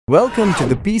Welcome to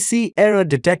the PC Era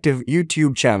Detective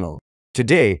YouTube channel.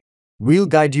 Today, we'll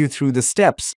guide you through the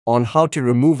steps on how to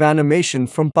remove animation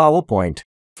from PowerPoint.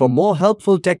 For more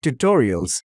helpful tech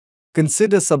tutorials,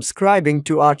 consider subscribing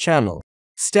to our channel.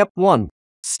 Step 1.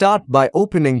 Start by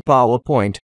opening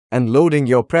PowerPoint and loading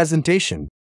your presentation.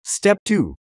 Step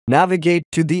 2. Navigate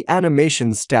to the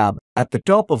Animations tab at the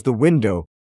top of the window.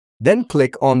 Then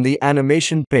click on the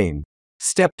Animation pane.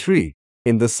 Step 3.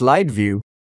 In the slide view,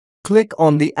 click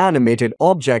on the animated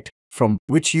object from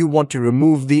which you want to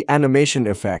remove the animation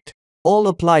effect. All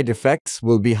applied effects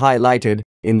will be highlighted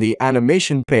in the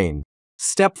animation pane.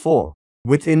 Step 4.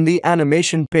 Within the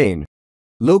animation pane,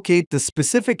 locate the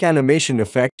specific animation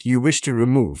effect you wish to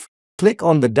remove. Click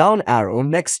on the down arrow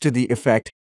next to the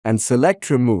effect and select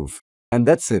Remove. And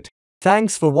that's it.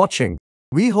 Thanks for watching.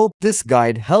 We hope this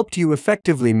guide helped you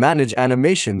effectively manage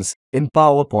animations in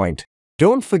PowerPoint.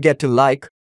 Don't forget to like,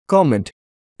 comment,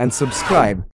 and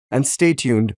subscribe, and stay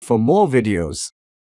tuned for more videos.